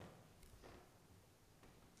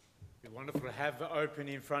Wonderful to have open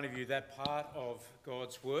in front of you that part of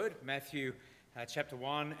God's Word, Matthew chapter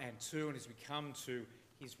 1 and 2. And as we come to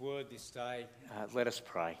His Word this day, let us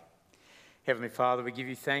pray. Heavenly Father, we give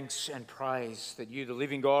you thanks and praise that you, the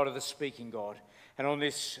living God, are the speaking God. And on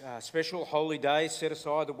this special holy day set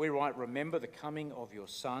aside that we might remember the coming of your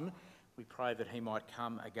Son, we pray that he might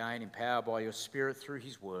come again, empowered by your Spirit through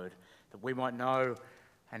his Word, that we might know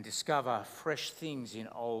and discover fresh things in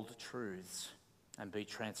old truths and be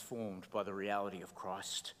transformed by the reality of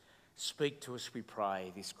Christ. Speak to us, we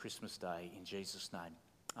pray, this Christmas day in Jesus' name.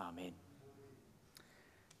 Amen. Do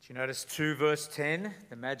you notice 2 verse 10,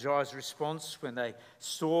 the Magi's response when they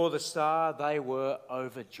saw the star, they were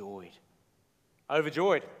overjoyed.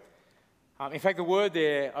 Overjoyed. In fact, the word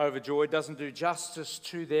there, overjoyed, doesn't do justice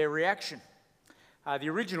to their reaction. The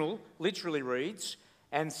original literally reads,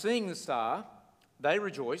 and seeing the star, they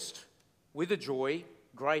rejoiced with a joy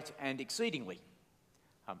great and exceedingly.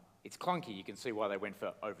 It's clunky, you can see why they went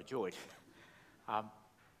for overjoyed.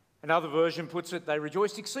 Another version puts it, they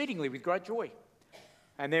rejoiced exceedingly with great joy.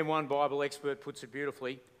 And then one Bible expert puts it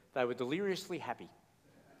beautifully, they were deliriously happy.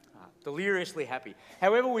 Deliriously happy.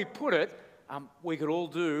 However we put it, we could all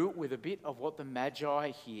do with a bit of what the Magi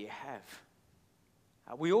here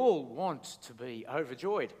have. We all want to be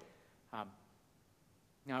overjoyed.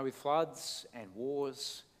 With floods and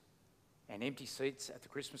wars and empty seats at the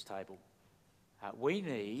Christmas table, we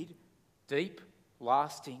need deep,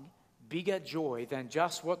 lasting, bigger joy than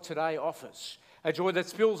just what today offers. A joy that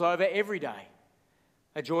spills over every day.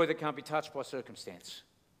 A joy that can't be touched by circumstance.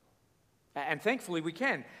 And thankfully we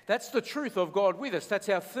can. That's the truth of God with us. That's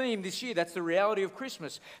our theme this year. That's the reality of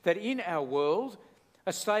Christmas. That in our world,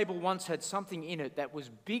 a stable once had something in it that was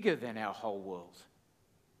bigger than our whole world.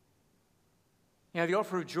 The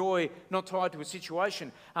offer of joy not tied to a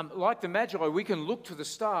situation. Like the Magi, we can look to the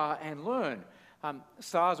star and learn.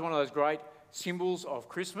 Stars are one of those great symbols of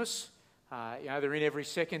Christmas. They're in every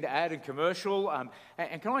second ad and commercial. And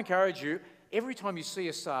can I encourage you, every time you see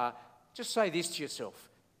a star, just say this to yourself: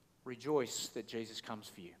 rejoice that Jesus comes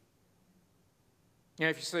for you.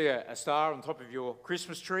 If you see a star on top of your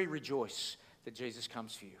Christmas tree, rejoice that Jesus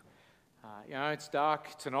comes for you. It's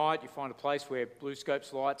dark tonight. You find a place where blue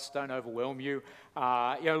scope's lights don't overwhelm you.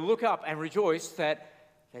 Look up and rejoice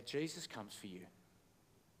that Jesus comes for you.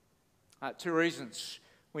 2 reasons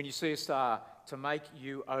when you see a star to make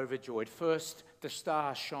you overjoyed. First, the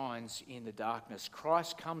star shines in the darkness.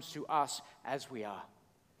 Christ comes to us as we are.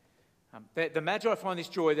 The Magi find this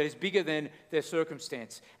joy that is bigger than their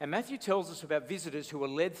circumstance. And Matthew tells us about visitors who are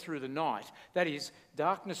led through the night. That is,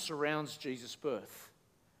 darkness surrounds Jesus' birth.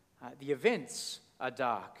 The events are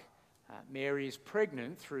dark. Mary is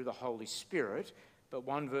pregnant through the Holy Spirit, but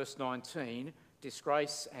 1 verse 19,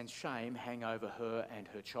 disgrace and shame hang over her and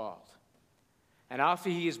her child. And after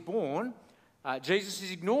he is born, Jesus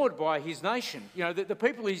is ignored by his nation. The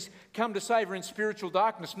people he's come to save are in spiritual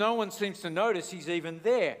darkness. No one seems to notice he's even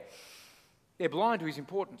there. They're blind to his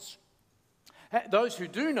importance. Those who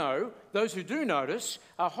do notice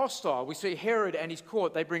are hostile. We see Herod and his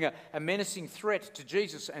court, they bring a menacing threat to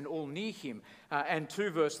Jesus and all near him. And 2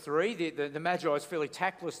 verse 3, the Magi is fairly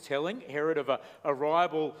tactless telling. Herod of a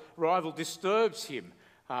rival disturbs him.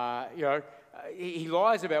 He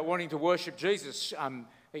lies about wanting to worship Jesus.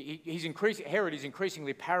 Herod is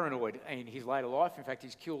increasingly paranoid in his later life. In fact,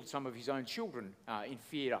 he's killed some of his own children in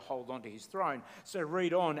fear to hold on to his throne. So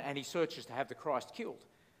read on, and he searches to have the Christ killed.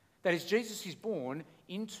 That is, Jesus is born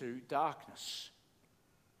into darkness.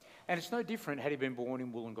 And it's no different had he been born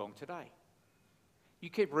in Wollongong today. You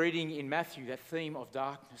keep reading in Matthew that theme of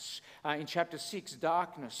darkness. In chapter 6,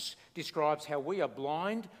 darkness describes how we are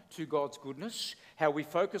blind to God's goodness, how we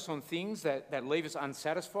focus on things that leave us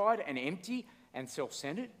unsatisfied and empty and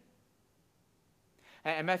self-centered.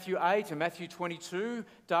 And Matthew 8 and Matthew 22,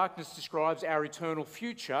 darkness describes our eternal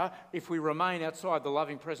future if we remain outside the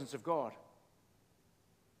loving presence of God.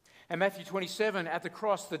 And Matthew 27, at the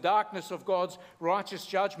cross, the darkness of God's righteous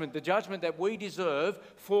judgment, the judgment that we deserve,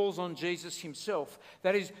 falls on Jesus himself.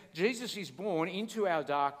 That is, Jesus is born into our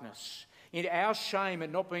darkness, into our shame at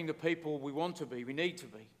not being the people we want to be, we need to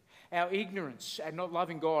be, our ignorance at not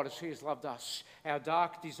loving God as he has loved us, our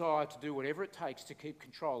dark desire to do whatever it takes to keep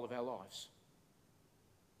control of our lives.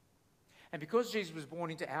 And because Jesus was born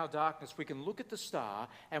into our darkness, we can look at the star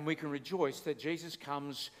and we can rejoice that Jesus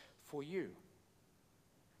comes for you.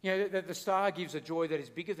 The star gives a joy that is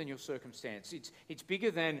bigger than your circumstance. It's bigger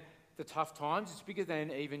than the tough times. It's bigger than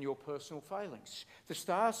even your personal failings. The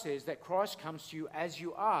star says that Christ comes to you as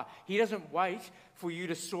you are. He doesn't wait for you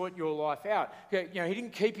to sort your life out. He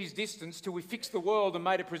didn't keep his distance till we fixed the world and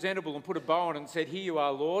made it presentable and put a bow on it and said, here you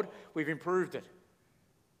are, Lord, we've improved it.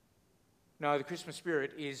 No, the Christmas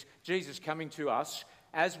spirit is Jesus coming to us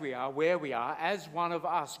as we are, where we are, as one of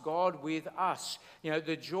us, God with us.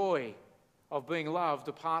 The joy of being loved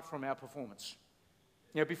apart from our performance.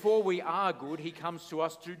 Before we are good, he comes to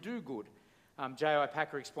us to do good. J.I.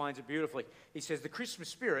 Packer explains it beautifully. He says, the Christmas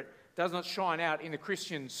spirit does not shine out in the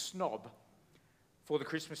Christian snob, for the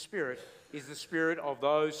Christmas spirit is the spirit of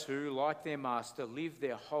those who, like their master, live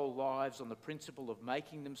their whole lives on the principle of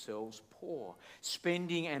making themselves poor,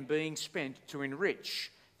 spending and being spent to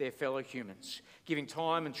enrich their fellow humans, giving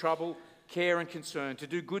time and trouble, care and concern to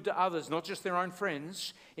do good to others, not just their own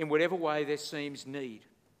friends, in whatever way there seems need.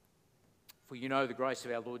 For you know the grace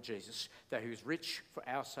of our Lord Jesus, that he was rich for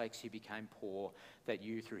our sakes he became poor, that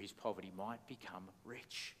you through his poverty might become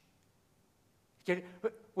rich.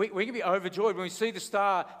 We can be overjoyed when we see the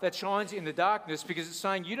star that shines in the darkness, because it's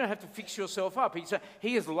saying you don't have to fix yourself up.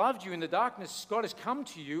 He has loved you in the darkness. God has come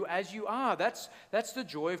to you as you are. That's the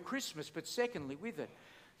joy of Christmas. But secondly, with it,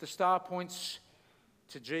 the star points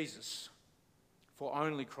to Jesus, for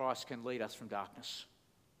only Christ can lead us from darkness.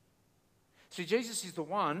 See, Jesus is the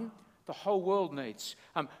one the whole world needs.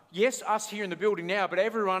 Yes, us here in the building now, but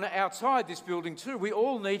everyone outside this building too. We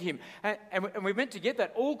all need him. And we're meant to get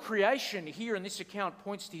that. All creation here in this account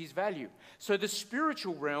points to his value. So the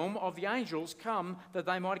spiritual realm of the angels come that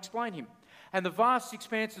they might explain him. And the vast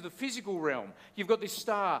expanse of the physical realm, you've got this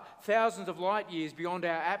star thousands of light years beyond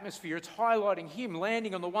our atmosphere. It's highlighting him,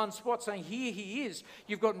 landing on the one spot, saying, here he is.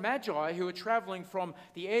 You've got magi who are travelling from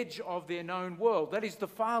the edge of their known world. That is, the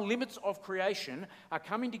far limits of creation are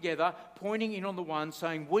coming together, pointing in on the one,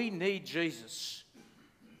 saying, we need Jesus.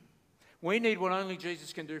 We need what only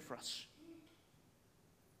Jesus can do for us.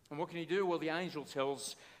 And what can he do? Well, the angel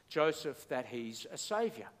tells Joseph that he's a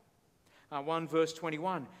saviour. 1 verse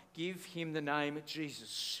 21, give him the name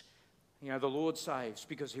Jesus. The Lord saves,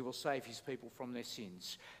 because he will save his people from their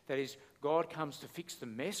sins. That is, God comes to fix the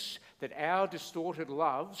mess that our distorted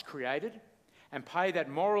loves created and pay that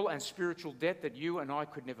moral and spiritual debt that you and I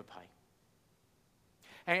could never pay.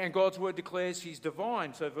 And God's word declares he's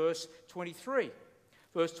divine. So verse 23.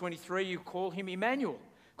 Verse 23, you call him Emmanuel.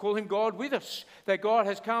 Call him God with us. That God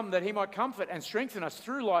has come that he might comfort and strengthen us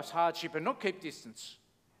through life's hardship and not keep distance.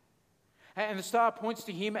 And the star points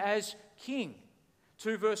to him as King.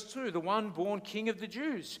 2 verse 2, the one born King of the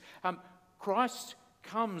Jews. Christ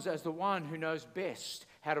comes as the one who knows best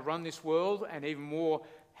how to run this world, and even more,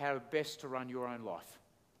 how best to run your own life.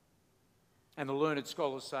 And the learned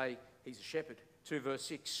scholars say he's a shepherd. 2 verse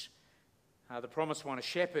 6, the promised one, a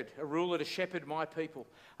shepherd, a ruler to shepherd my people.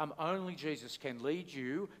 Only Jesus can lead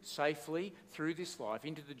you safely through this life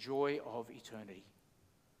into the joy of eternity.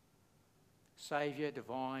 Saviour,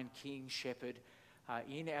 divine, King, shepherd.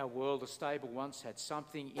 In our world, a stable once had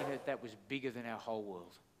something in it that was bigger than our whole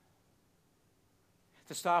world.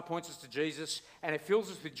 The star points us to Jesus, and it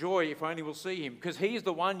fills us with joy if only we'll see him, because he is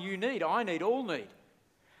the one you need, I need, all need.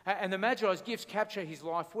 And the Magi's gifts capture his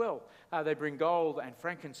life well. They bring gold and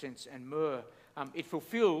frankincense and myrrh. It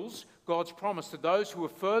fulfills God's promise that those who are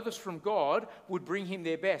furthest from God would bring him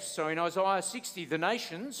their best. So in Isaiah 60, the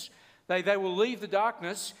nations, they will leave the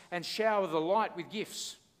darkness and shower the light with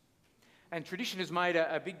gifts. And tradition has made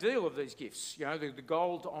a big deal of these gifts. The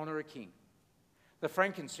gold to honour a king. The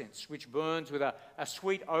frankincense, which burns with a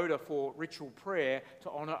sweet odour for ritual prayer to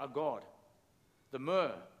honour a god. The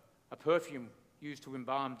myrrh, a perfume used to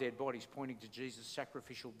embalm dead bodies, pointing to Jesus'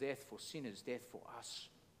 sacrificial death for sinners, death for us.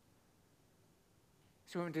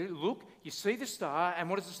 So when you look, you see the star, and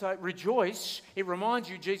what does the star? Rejoice. It reminds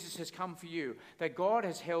you Jesus has come for you, that God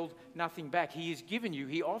has held nothing back. He has given you,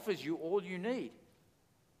 he offers you all you need.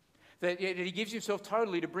 That he gives himself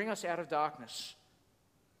totally to bring us out of darkness.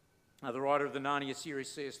 The writer of the Narnia series,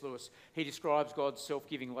 C.S. Lewis, he describes God's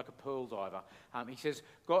self-giving like a pearl diver. He says,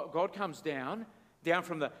 God comes down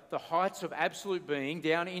from the heights of absolute being,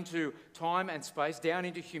 down into time and space, down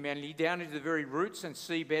into humanity, down into the very roots and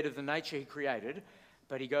seabed of the nature he created.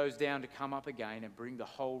 But he goes down to come up again and bring the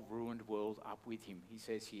whole ruined world up with him. He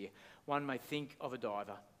says here, one may think of a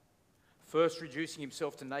diver, first reducing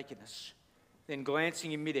himself to nakedness, then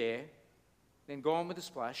glancing in midair, then gone with a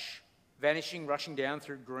splash, vanishing, rushing down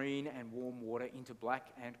through green and warm water into black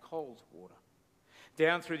and cold water,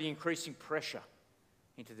 down through the increasing pressure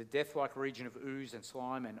into the death-like region of ooze and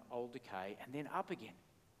slime and old decay, and then up again,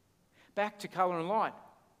 back to colour and light.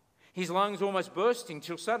 His lungs almost bursting,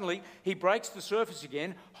 till suddenly he breaks the surface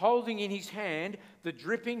again, holding in his hand the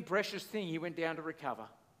dripping, precious thing he went down to recover.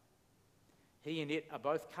 He and it are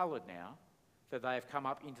both coloured now, that they have come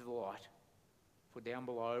up into the light. For down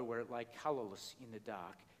below, where it lay colourless in the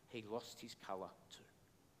dark, he lost his colour too.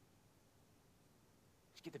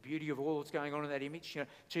 Let's get the beauty of all that's going on in that image.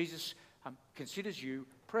 Jesus considers you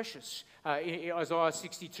precious. Isaiah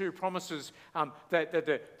 62 promises that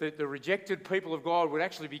the rejected people of God would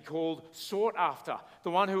actually be called sought after,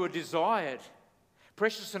 the one who are desired.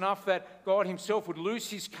 Precious enough that God himself would lose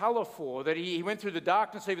his colour for, that he went through the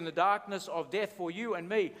darkness, even the darkness of death for you and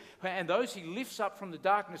me. And those he lifts up from the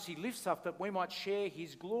darkness, he lifts up that we might share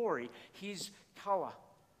his glory, his colour.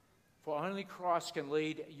 For only Christ can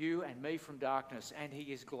lead you and me from darkness, and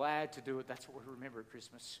he is glad to do it. That's what we remember at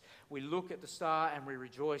Christmas. We look at the star and we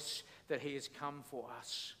rejoice that he has come for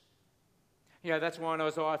us. You know, that's why in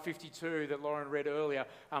Isaiah 52 that Lauren read earlier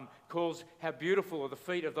calls how beautiful are the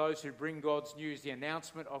feet of those who bring God's news, the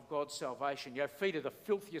announcement of God's salvation. You know, feet are the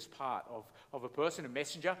filthiest part of a person, a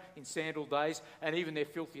messenger in sandal days, and even their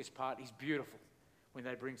filthiest part is beautiful when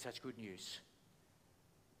they bring such good news.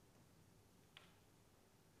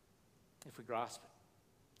 If we grasp it,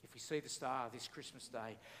 if we see the star this Christmas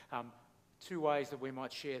day, two ways that we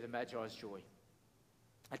might share the Magi's joy.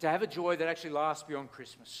 And to have a joy that actually lasts beyond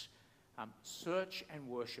Christmas. Search and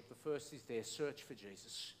worship. The first is there, search for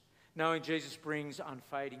Jesus. Knowing Jesus brings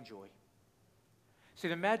unfading joy. See,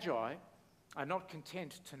 the Magi are not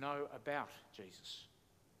content to know about Jesus.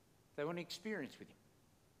 They want to experience with him.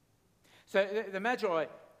 So the Magi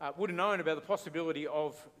would have known about the possibility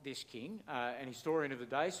of this king. An historian of the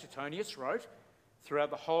day, Suetonius, wrote,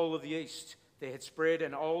 throughout the whole of the East, there had spread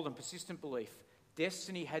an old and persistent belief.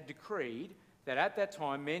 Destiny had decreed that at that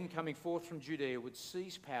time men coming forth from Judea would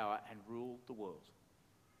seize power and rule the world.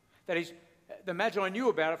 That is, the Magi knew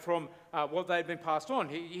about it from what they had been passed on.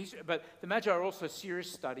 But the Magi are also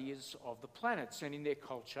serious studiers of the planets, and in their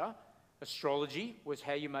culture, astrology was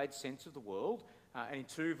how you made sense of the world. And in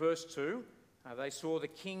 2 verse 2, they saw the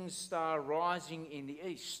king's star rising in the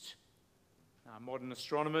east. Modern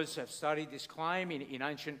astronomers have studied this claim in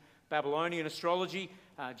ancient Babylonian astrology.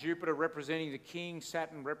 Jupiter representing the king,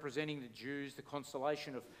 Saturn representing the Jews, the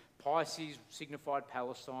constellation of Pisces signified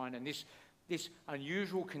Palestine, and this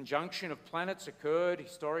unusual conjunction of planets occurred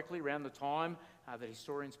historically around the time that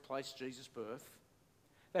historians placed Jesus' birth.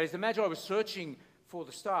 That is, the Magi were searching for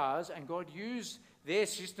the stars, and God used their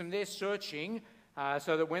system, their searching,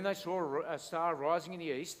 so that when they saw a star rising in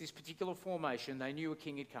the east, this particular formation, they knew a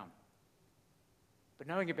king had come. But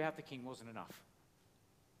knowing about the king wasn't enough.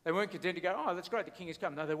 They weren't content to go, oh, that's great, the king has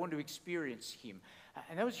come. No, they wanted to experience him.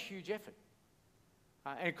 And that was a huge effort.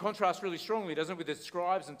 And it contrasts really strongly, doesn't it, with the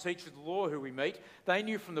scribes and teachers of the law who we meet. They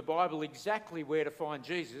knew from the Bible exactly where to find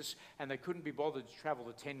Jesus, and they couldn't be bothered to travel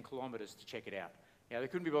the 10 kilometres to check it out. You know, they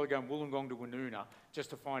couldn't be bothered going Wollongong to Woonona just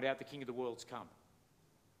to find out the king of the world's come.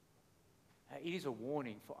 It is a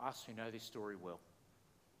warning for us who know this story well.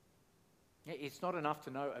 It's not enough to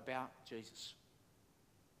know about Jesus.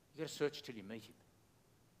 You've got to search till you meet him.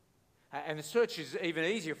 And the search is even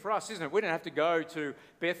easier for us, isn't it? We don't have to go to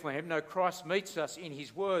Bethlehem. No, Christ meets us in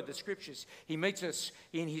his word, the scriptures. He meets us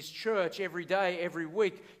in his church every day, every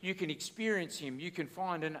week. You can experience him. You can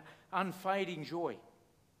find an unfading joy.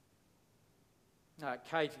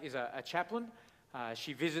 Kate is a chaplain.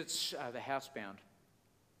 She visits the housebound.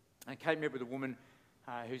 And Kate met with a woman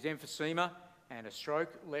whose emphysema and a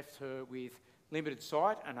stroke left her with limited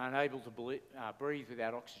sight and unable to breathe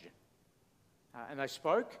without oxygen. And they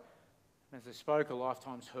spoke. As they spoke, a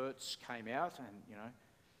lifetime's hurts came out, and,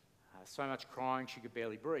 so much crying she could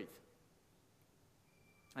barely breathe.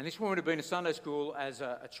 And this woman had been to Sunday school as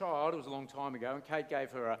a child. It was a long time ago, and Kate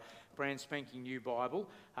gave her a brand spanking new Bible,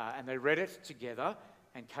 and they read it together,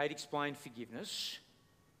 and Kate explained forgiveness,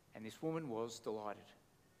 and this woman was delighted.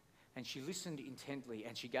 And she listened intently,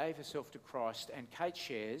 and she gave herself to Christ, and Kate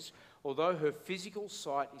shares, although her physical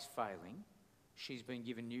sight is failing, she's been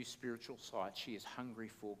given new spiritual sight. She is hungry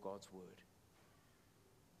for God's word.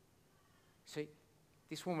 See,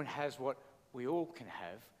 this woman has what we all can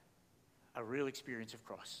have, a real experience of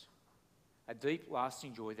Christ. A deep,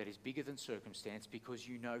 lasting joy that is bigger than circumstance because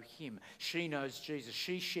you know him. She knows Jesus.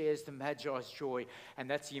 She shares the Magi's joy, and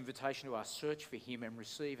that's the invitation to us. Search for him and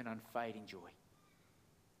receive an unfading joy.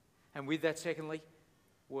 And with that, secondly,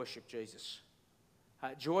 worship Jesus.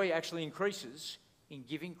 Joy actually increases in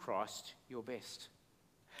giving Christ your best.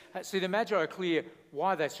 See, the Magi are clear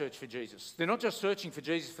why they search for Jesus. They're not just searching for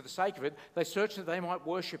Jesus for the sake of it. They search that they might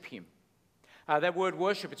worship him. That word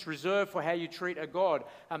worship, it's reserved for how you treat a God.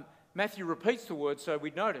 Matthew repeats the word so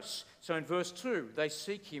we'd notice. So in verse 2, they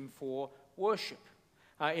seek him for worship.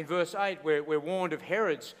 In verse 8, we're warned of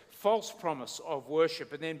Herod's false promise of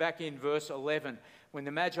worship. And then back in verse 11, when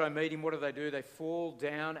the Magi meet him, what do? They fall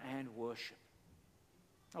down and worship.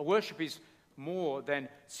 Worship is more than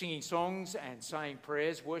singing songs and saying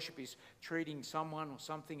prayers. Worship is treating someone or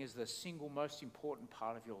something as the single most important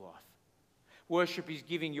part of your life. Worship is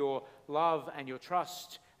giving your love and your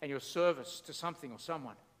trust and your service to something or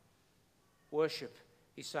someone. Worship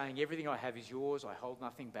is saying, everything I have is yours, I hold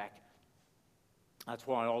nothing back. That's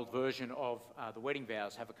why an old version of the wedding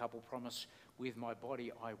vows have a couple promise, with my body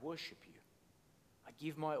I worship you. I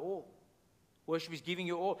give my all. Worship is giving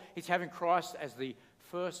your all. It's having Christ as the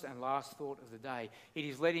first and last thought of the day. It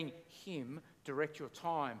is letting him direct your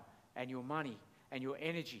time and your money and your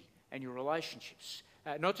energy and your relationships.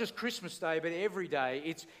 Not just Christmas Day, but every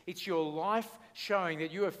day. It's your life showing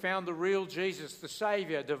that you have found the real Jesus, the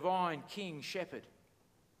Saviour, divine King, Shepherd.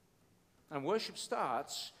 And worship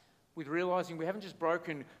starts with realising we haven't just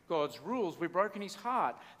broken God's rules, we've broken his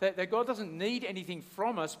heart. That God doesn't need anything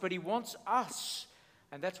from us, but he wants us.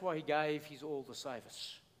 And that's why he gave his all to save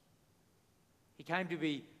us. He came to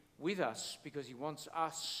be with us because he wants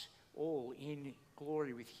us all in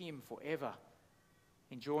glory with him forever,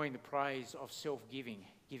 enjoying the praise of self-giving,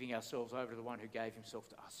 giving ourselves over to the one who gave himself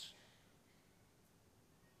to us.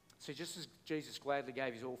 So just as Jesus gladly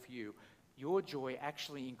gave his all for you, your joy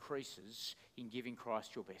actually increases in giving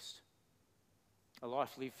Christ your best. A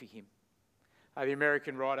life lived for him. The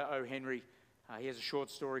American writer O. Henry, he has a short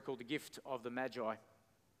story called The Gift of the Magi,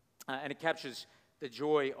 and it captures the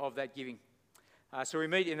joy of that giving. So we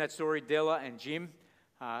meet in that story Della and Jim.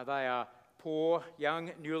 They are poor,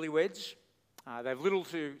 young newlyweds. They have little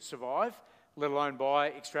to survive, let alone buy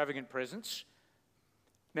extravagant presents.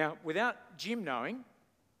 Now, without Jim knowing,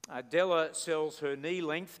 Della sells her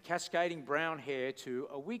knee-length, cascading brown hair to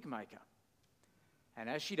a wig maker. And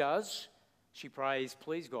as she does, she prays,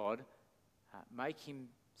 please God, make him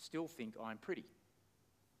still think I'm pretty.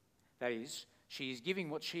 That is, she is giving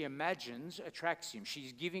what she imagines attracts him.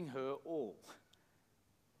 She's giving her all.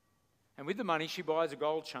 And with the money, she buys a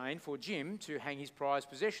gold chain for Jim to hang his prized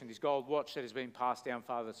possession, this gold watch that has been passed down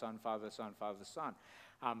father, son, father, son, father, son.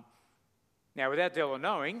 Now, without Della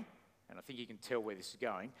knowing, and I think you can tell where this is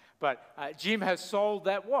going, but Jim has sold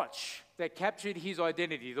that watch that captured his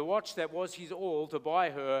identity, the watch that was his all, to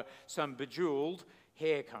buy her some bejewelled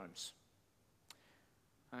hair combs.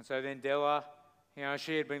 And so then Della,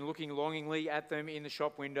 she had been looking longingly at them in the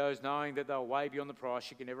shop windows, knowing that they were way beyond the price,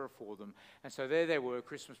 she could never afford them. And so there they were,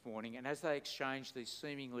 Christmas morning, and as they exchanged these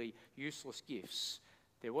seemingly useless gifts,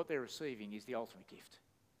 what they're receiving is the ultimate gift.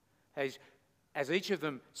 As each of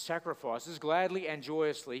them sacrifices gladly and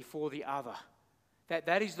joyously for the other.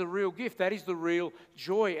 That is the real gift. That is the real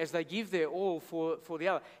joy as they give their all for the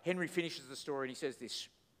other. Henry finishes the story and he says this: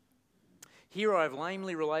 here I have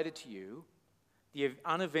lamely related to you the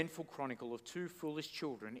uneventful chronicle of two foolish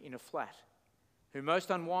children in a flat who most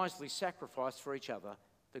unwisely sacrificed for each other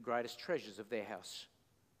the greatest treasures of their house.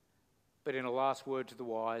 But in a last word to the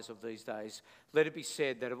wise of these days, let it be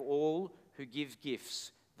said that of all who give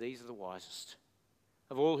gifts, these are the wisest.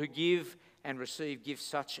 Of all who give and receive gifts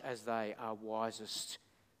such as they are wisest,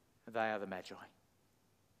 they are the Magi.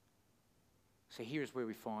 So here is where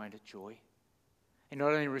we find joy. And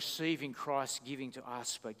not only receiving Christ's giving to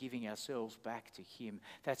us, but giving ourselves back to him.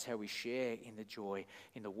 That's how we share in the joy,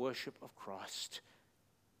 in the worship of Christ.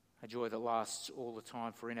 A joy that lasts all the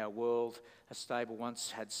time, for in our world, a stable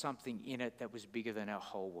once had something in it that was bigger than our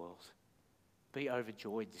whole world. Be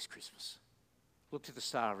overjoyed this Christmas. Look to the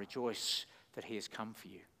star, rejoice that he has come for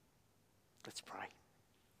you. Let's pray.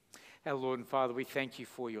 Our Lord and Father, we thank you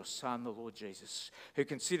for your Son, the Lord Jesus, who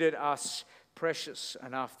considered us precious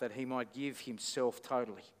enough that he might give himself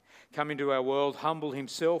totally, come into our world, humble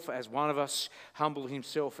himself as one of us, humble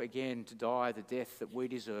himself again to die the death that we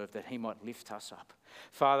deserve, that he might lift us up.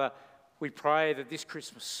 Father, we pray that this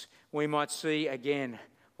Christmas we might see again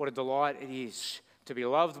what a delight it is to be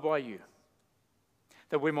loved by you,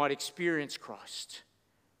 that we might experience Christ,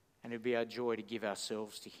 and it would be our joy to give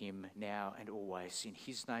ourselves to him now and always. In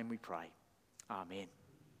his name we pray. Amen.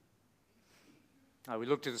 We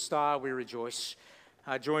look to the star, we rejoice.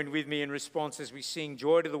 Join with me in response as we sing,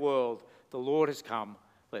 joy to the world, the Lord has come,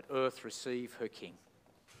 let earth receive her King.